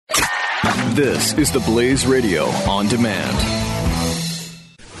This is the Blaze Radio on demand.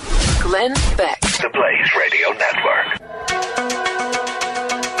 Glenn Beck. The Blaze Radio Network.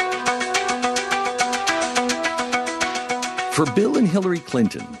 For Bill and Hillary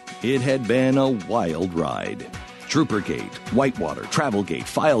Clinton, it had been a wild ride. Troopergate, Whitewater, Travelgate,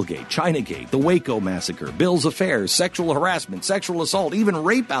 Filegate, Chinagate, the Waco Massacre, Bill's affairs, sexual harassment, sexual assault, even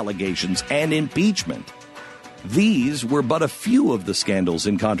rape allegations, and impeachment. These were but a few of the scandals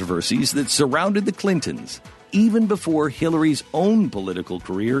and controversies that surrounded the Clintons, even before Hillary's own political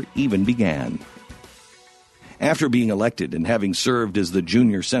career even began. After being elected and having served as the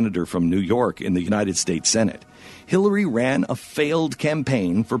junior senator from New York in the United States Senate, Hillary ran a failed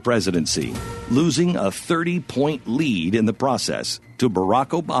campaign for presidency, losing a 30-point lead in the process to Barack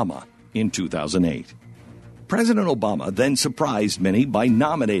Obama in 2008. President Obama then surprised many by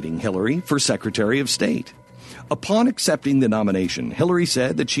nominating Hillary for Secretary of State. Upon accepting the nomination, Hillary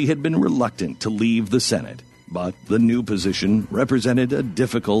said that she had been reluctant to leave the Senate, but the new position represented a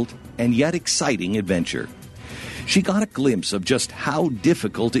difficult and yet exciting adventure. She got a glimpse of just how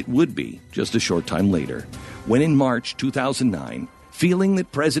difficult it would be just a short time later, when in March 2009, feeling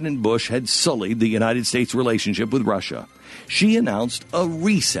that President Bush had sullied the United States' relationship with Russia, she announced a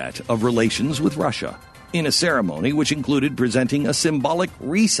reset of relations with Russia in a ceremony which included presenting a symbolic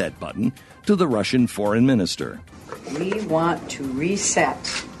reset button to the Russian foreign minister. We want to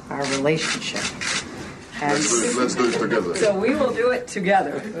reset our relationship. Let's do it together. So we will do it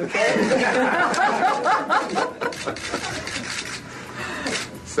together, okay?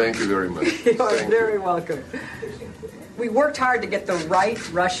 Thank you very much. You are very welcome. We worked hard to get the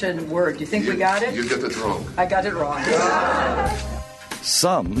right Russian word. Do you think we got it? You get it wrong. I got it wrong.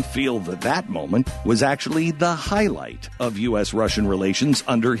 Some feel that moment was actually the highlight of U.S.-Russian relations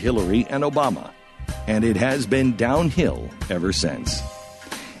under Hillary and Obama, and it has been downhill ever since.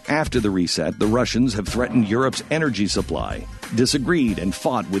 After the reset, the Russians have threatened Europe's energy supply, disagreed and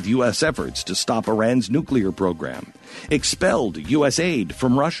fought with U.S. efforts to stop Iran's nuclear program, expelled U.S. aid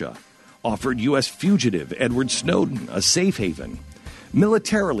from Russia, offered U.S. fugitive Edward Snowden a safe haven,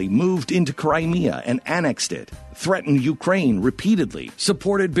 militarily moved into Crimea and annexed it, threatened Ukraine repeatedly,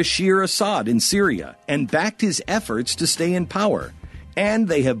 supported Bashir Assad in Syria, and backed his efforts to stay in power. And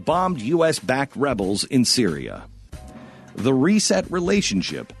they have bombed U.S.-backed rebels in Syria. The reset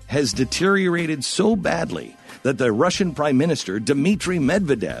relationship has deteriorated so badly that the Russian Prime Minister Dmitry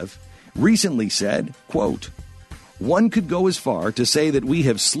Medvedev recently said, quote, "One could go as far to say that we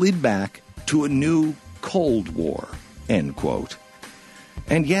have slid back to a new Cold War," end quote.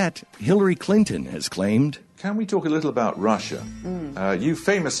 And yet, Hillary Clinton has claimed, can we talk a little about Russia? You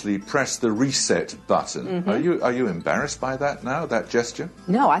famously pressed the reset button. Mm-hmm. Are you embarrassed by that now, that gesture?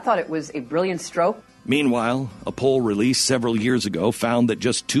 No, I thought it was a brilliant stroke. Meanwhile, a poll released several years ago found that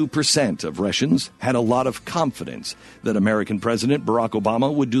just 2% of Russians had a lot of confidence that American President Barack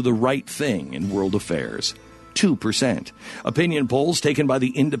Obama would do the right thing in world affairs. 2%. Opinion polls taken by the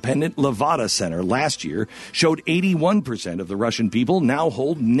independent Levada Center last year showed 81% of the Russian people now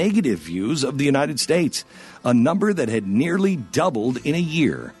hold negative views of the United States, a number that had nearly doubled in a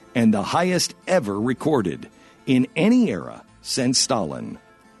year and the highest ever recorded in any era since Stalin.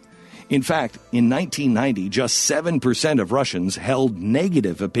 In fact, in 1990, just 7% of Russians held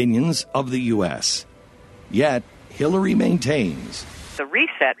negative opinions of the U.S. Yet, Hillary maintains the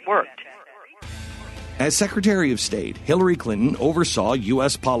reset worked. As Secretary of State, Hillary Clinton oversaw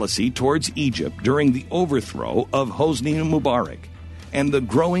U.S. policy towards Egypt during the overthrow of Hosni Mubarak and the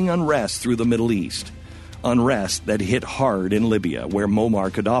growing unrest through the Middle East. Unrest that hit hard in Libya, where Muammar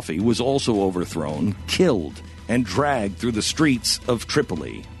Gaddafi was also overthrown, killed, and dragged through the streets of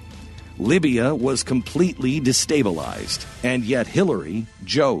Tripoli. Libya was completely destabilized, and yet Hillary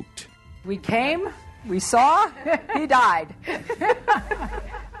joked. We came, we saw, he died.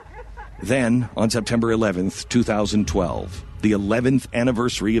 Then, on September 11th, 2012, the 11th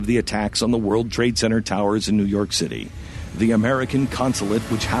anniversary of the attacks on the World Trade Center towers in New York City, the American consulate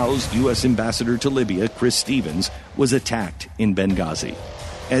which housed U.S. Ambassador to Libya, Chris Stevens, was attacked in Benghazi.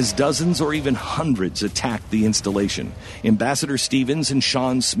 As dozens or even hundreds attacked the installation, Ambassador Stevens and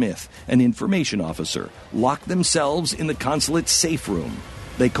Sean Smith, an information officer, locked themselves in the consulate's safe room.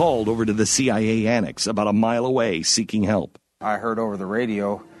 They called over to the CIA annex about a mile away, seeking help. I heard over the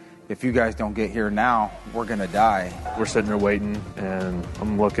radio, if you guys don't get here now, we're going to die. We're sitting there waiting, and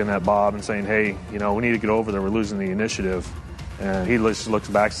I'm looking at Bob and saying, hey, we need to get over there. We're losing the initiative. And he just looks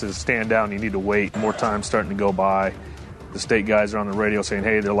back and says, stand down, you need to wait. More time's starting to go by. The state guys are on the radio saying,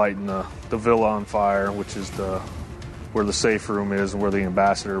 hey, they're lighting the villa on fire, which is where the safe room is and where the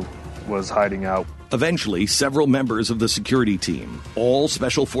ambassador was hiding out. Eventually, several members of the security team, all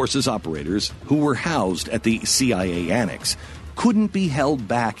Special Forces operators who were housed at the CIA annex, couldn't be held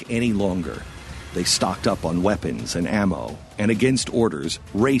back any longer. They stocked up on weapons and ammo, and against orders,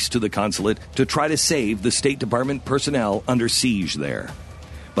 raced to the consulate to try to save the State Department personnel under siege there.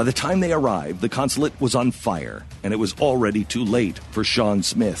 By the time they arrived, the consulate was on fire, and it was already too late for Sean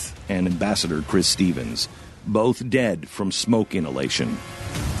Smith and Ambassador Chris Stevens, both dead from smoke inhalation.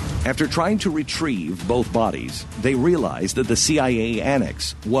 After trying to retrieve both bodies, they realized that the CIA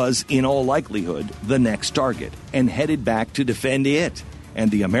annex was, in all likelihood, the next target, and headed back to defend it and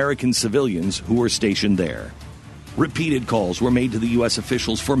the American civilians who were stationed there. Repeated calls were made to the U.S.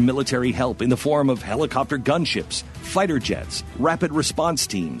 officials for military help in the form of helicopter gunships, fighter jets, rapid response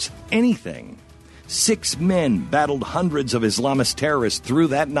teams, anything. 6 men battled hundreds of Islamist terrorists through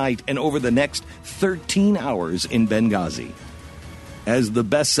that night and over the next 13 hours in Benghazi. As the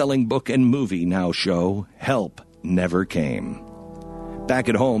best-selling book and movie now show, help never came. Back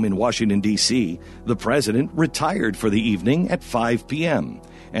at home in Washington, D.C., the president retired for the evening at 5 p.m.,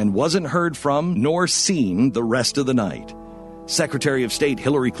 and wasn't heard from nor seen the rest of the night. Secretary of State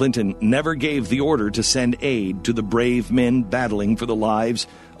Hillary Clinton never gave the order to send aid to the brave men battling for the lives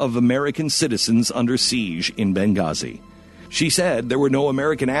of American citizens under siege in Benghazi. She said there were no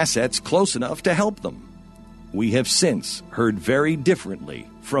American assets close enough to help them. We have since heard very differently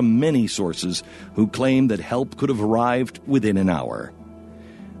from many sources who claim that help could have arrived within an hour.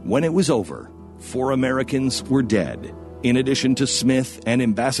 When it was over, 4 Americans were dead, in addition to Smith and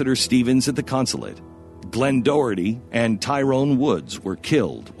Ambassador Stevens at the consulate. Glenn Doherty and Tyrone Woods were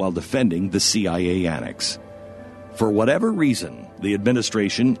killed while defending the CIA annex. For whatever reason, the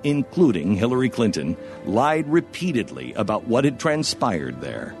administration, including Hillary Clinton, lied repeatedly about what had transpired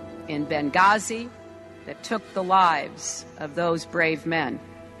there. In Benghazi, that took the lives of those brave men.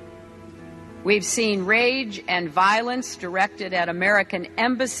 We've seen rage and violence directed at American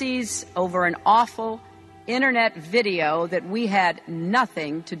embassies over an awful internet video that we had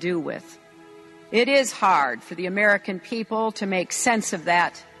nothing to do with. It is hard for the American people to make sense of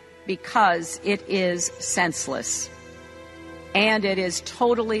that because it is senseless. And it is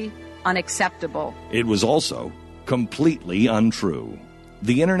totally unacceptable. It was also completely untrue.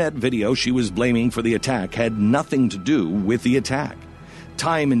 The internet video she was blaming for the attack had nothing to do with the attack.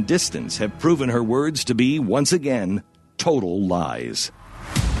 Time and distance have proven her words to be, once again, total lies.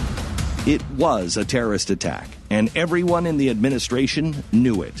 It was a terrorist attack, and everyone in the administration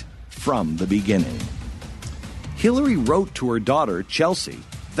knew it from the beginning. Hillary wrote to her daughter, Chelsea,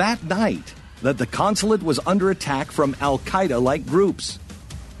 that night that the consulate was under attack from Al-Qaeda-like groups.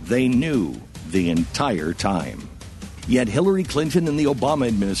 They knew the entire time. Yet Hillary Clinton and the Obama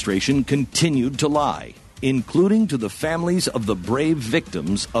administration continued to lie, including to the families of the brave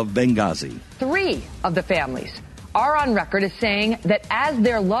victims of Benghazi. 3 of the families are on record as saying that as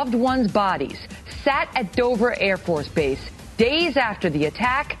their loved ones' bodies sat at Dover Air Force Base days after the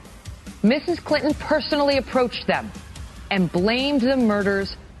attack, Mrs. Clinton personally approached them and blamed the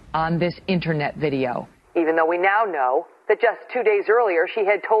murders on this internet video. Even though we now know that just 2 days earlier she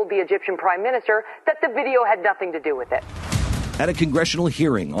had told the Egyptian Prime Minister that the video had nothing to do with it. At a congressional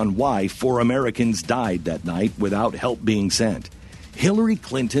hearing on why 4 Americans died that night without help being sent, Hillary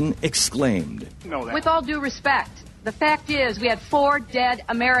Clinton exclaimed, With all due respect, the fact is we had 4 dead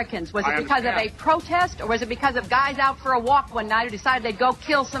Americans. Was it because of a protest, or was it because of guys out for a walk one night who decided they'd go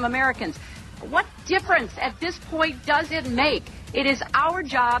kill some Americans? What difference at this point does it make? It is our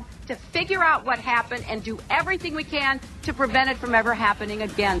job to figure out what happened and do everything we can to prevent it from ever happening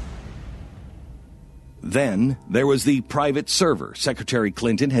again. Then there was the private server Secretary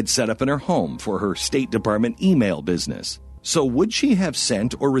Clinton had set up in her home for her State Department email business. So would she have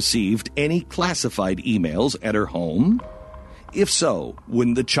sent or received any classified emails at her home? If so,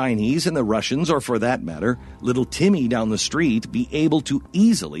 wouldn't the Chinese and the Russians, or for that matter, little Timmy down the street, be able to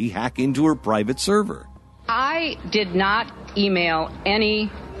easily hack into her private server? I did not email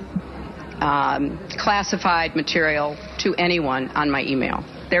any classified material to anyone on my email.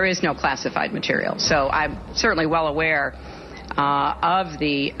 There is no classified material. So I'm certainly well aware of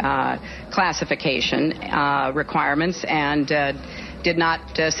the classification requirements and did not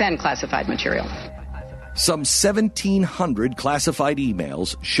send classified material. Some 1,700 classified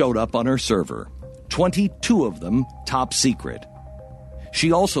emails showed up on her server, 22 of them top secret.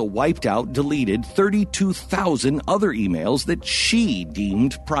 She also wiped out, deleted 32,000 other emails that she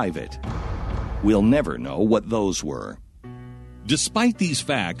deemed private. We'll never know what those were. Despite these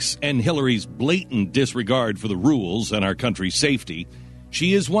facts and Hillary's blatant disregard for the rules and our country's safety,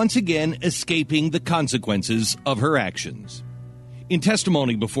 she is once again escaping the consequences of her actions. In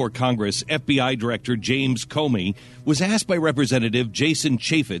testimony before Congress, FBI Director James Comey was asked by Representative Jason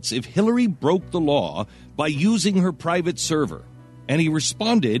Chaffetz if Hillary broke the law by using her private server, and he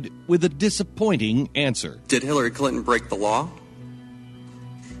responded with a disappointing answer. Did Hillary Clinton break the law?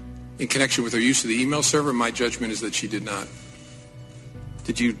 In connection with her use of the email server, my judgment is that she did not.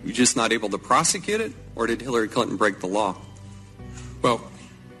 Did you just not able to prosecute it, or did Hillary Clinton break the law? Well,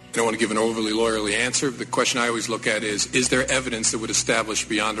 I don't want to give an overly lawyerly answer. The question I always look at is there evidence that would establish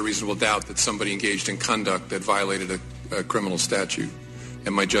beyond a reasonable doubt that somebody engaged in conduct that violated a criminal statute?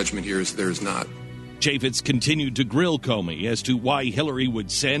 And my judgment here is there is not. Chaffetz continued to grill Comey as to why Hillary would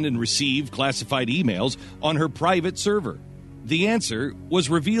send and receive classified emails on her private server. The answer was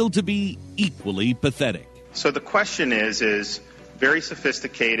revealed to be equally pathetic. So the question is very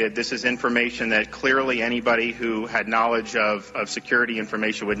sophisticated. This is information that clearly anybody who had knowledge of security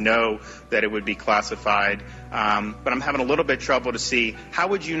information would know that it would be classified. But I'm having a little bit of trouble to see how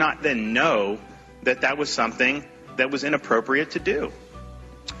would you not then know that that was something that was inappropriate to do?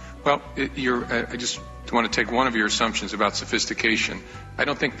 Well, I just want to take one of your assumptions about sophistication. I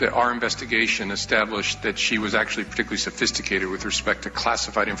don't think that our investigation established that she was actually particularly sophisticated with respect to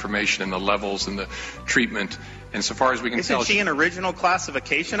classified information and the levels and the treatment. And so far as we can tell... Isn't she an original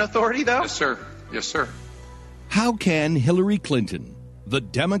classification authority, though? Yes, sir. Yes, sir. How can Hillary Clinton, the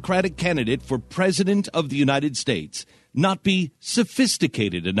Democratic candidate for President of the United States, not be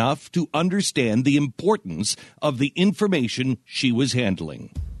sophisticated enough to understand the importance of the information she was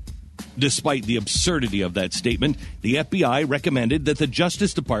handling? Despite the absurdity of that statement, the FBI recommended that the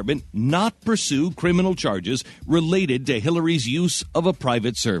Justice Department not pursue criminal charges related to Hillary's use of a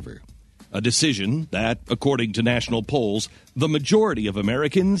private server. A decision that, according to national polls, the majority of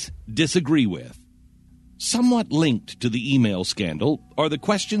Americans disagree with. Somewhat linked to the email scandal are the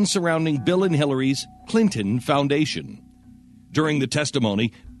questions surrounding Bill and Hillary's Clinton Foundation. During the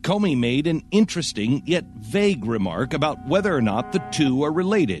testimony, Comey made an interesting yet vague remark about whether or not the two are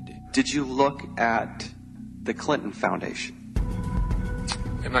related. Did you look at the Clinton Foundation?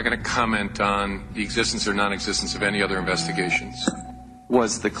 I'm not going to comment on the existence or non-existence of any other investigations.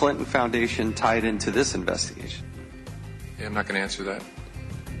 Was the Clinton Foundation tied into this investigation? Yeah, I'm not going to answer that.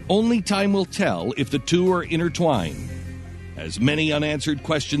 Only time will tell if the two are intertwined, as many unanswered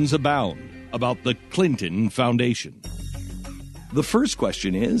questions abound about the Clinton Foundation. The first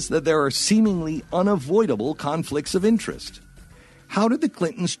question is that there are seemingly unavoidable conflicts of interest. How did the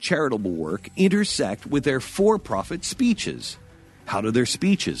Clintons' charitable work intersect with their for-profit speeches? How did their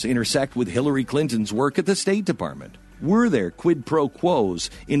speeches intersect with Hillary Clinton's work at the State Department? Were there quid pro quos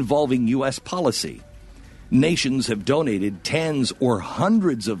involving U.S. policy? Nations have donated tens or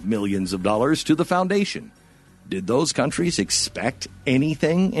hundreds of millions of dollars to the foundation. Did those countries expect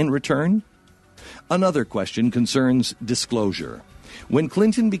anything in return? Another question concerns disclosure. When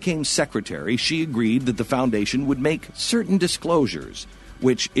Clinton became secretary, she agreed that the foundation would make certain disclosures,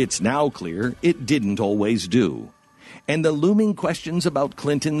 which it's now clear it didn't always do. And the looming questions about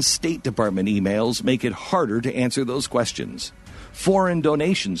Clinton's State Department emails make it harder to answer those questions. Foreign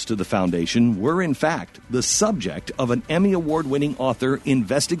donations to the foundation were, in fact, the subject of an Emmy Award-winning author,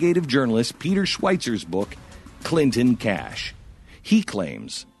 investigative journalist Peter Schweizer's book, Clinton Cash. He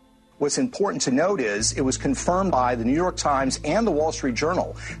claims, what's important to note is it was confirmed by the New York Times and the Wall Street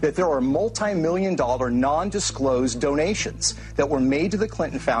Journal that there are multi-million-dollar non-disclosed donations that were made to the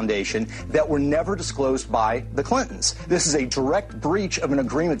Clinton Foundation that were never disclosed by the Clintons. This is a direct breach of an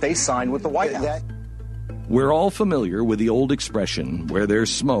agreement they signed with the White House. We're all familiar with the old expression, where there's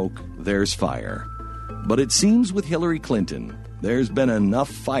smoke, there's fire. But it seems with Hillary Clinton, there's been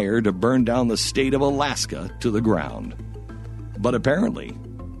enough fire to burn down the state of Alaska to the ground. But apparently,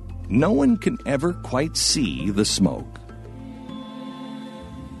 no one can ever quite see the smoke.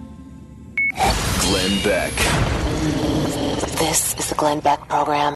 Glenn Beck. This is the Glenn Beck Program.